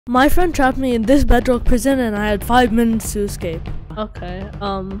My friend trapped me in this bedrock prison and I had 5 minutes to escape. Okay,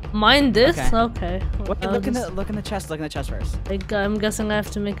 mine this? Okay. Wait, look in the chest first. I'm guessing I have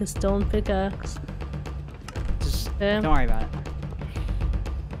to make a stone pickaxe. Just don't worry about it.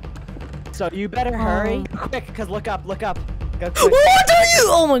 So you better hurry quick, cause look up. Go quick. What are you?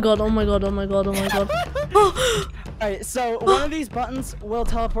 Oh my god. Alright, so one of these buttons will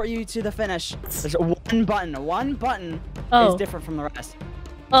teleport you to the finish. There's one button is different from the rest.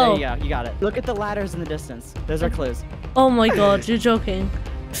 There you go, you got it. Look at the ladders in the distance. Those are clues. Oh my god, you're joking.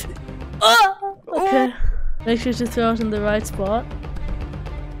 Okay. Make sure to throw it in the right spot.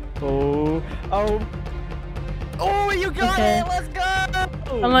 Oh, you got it! Let's go!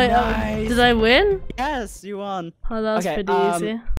 Did I win? Yes, you won. Oh, that was pretty easy.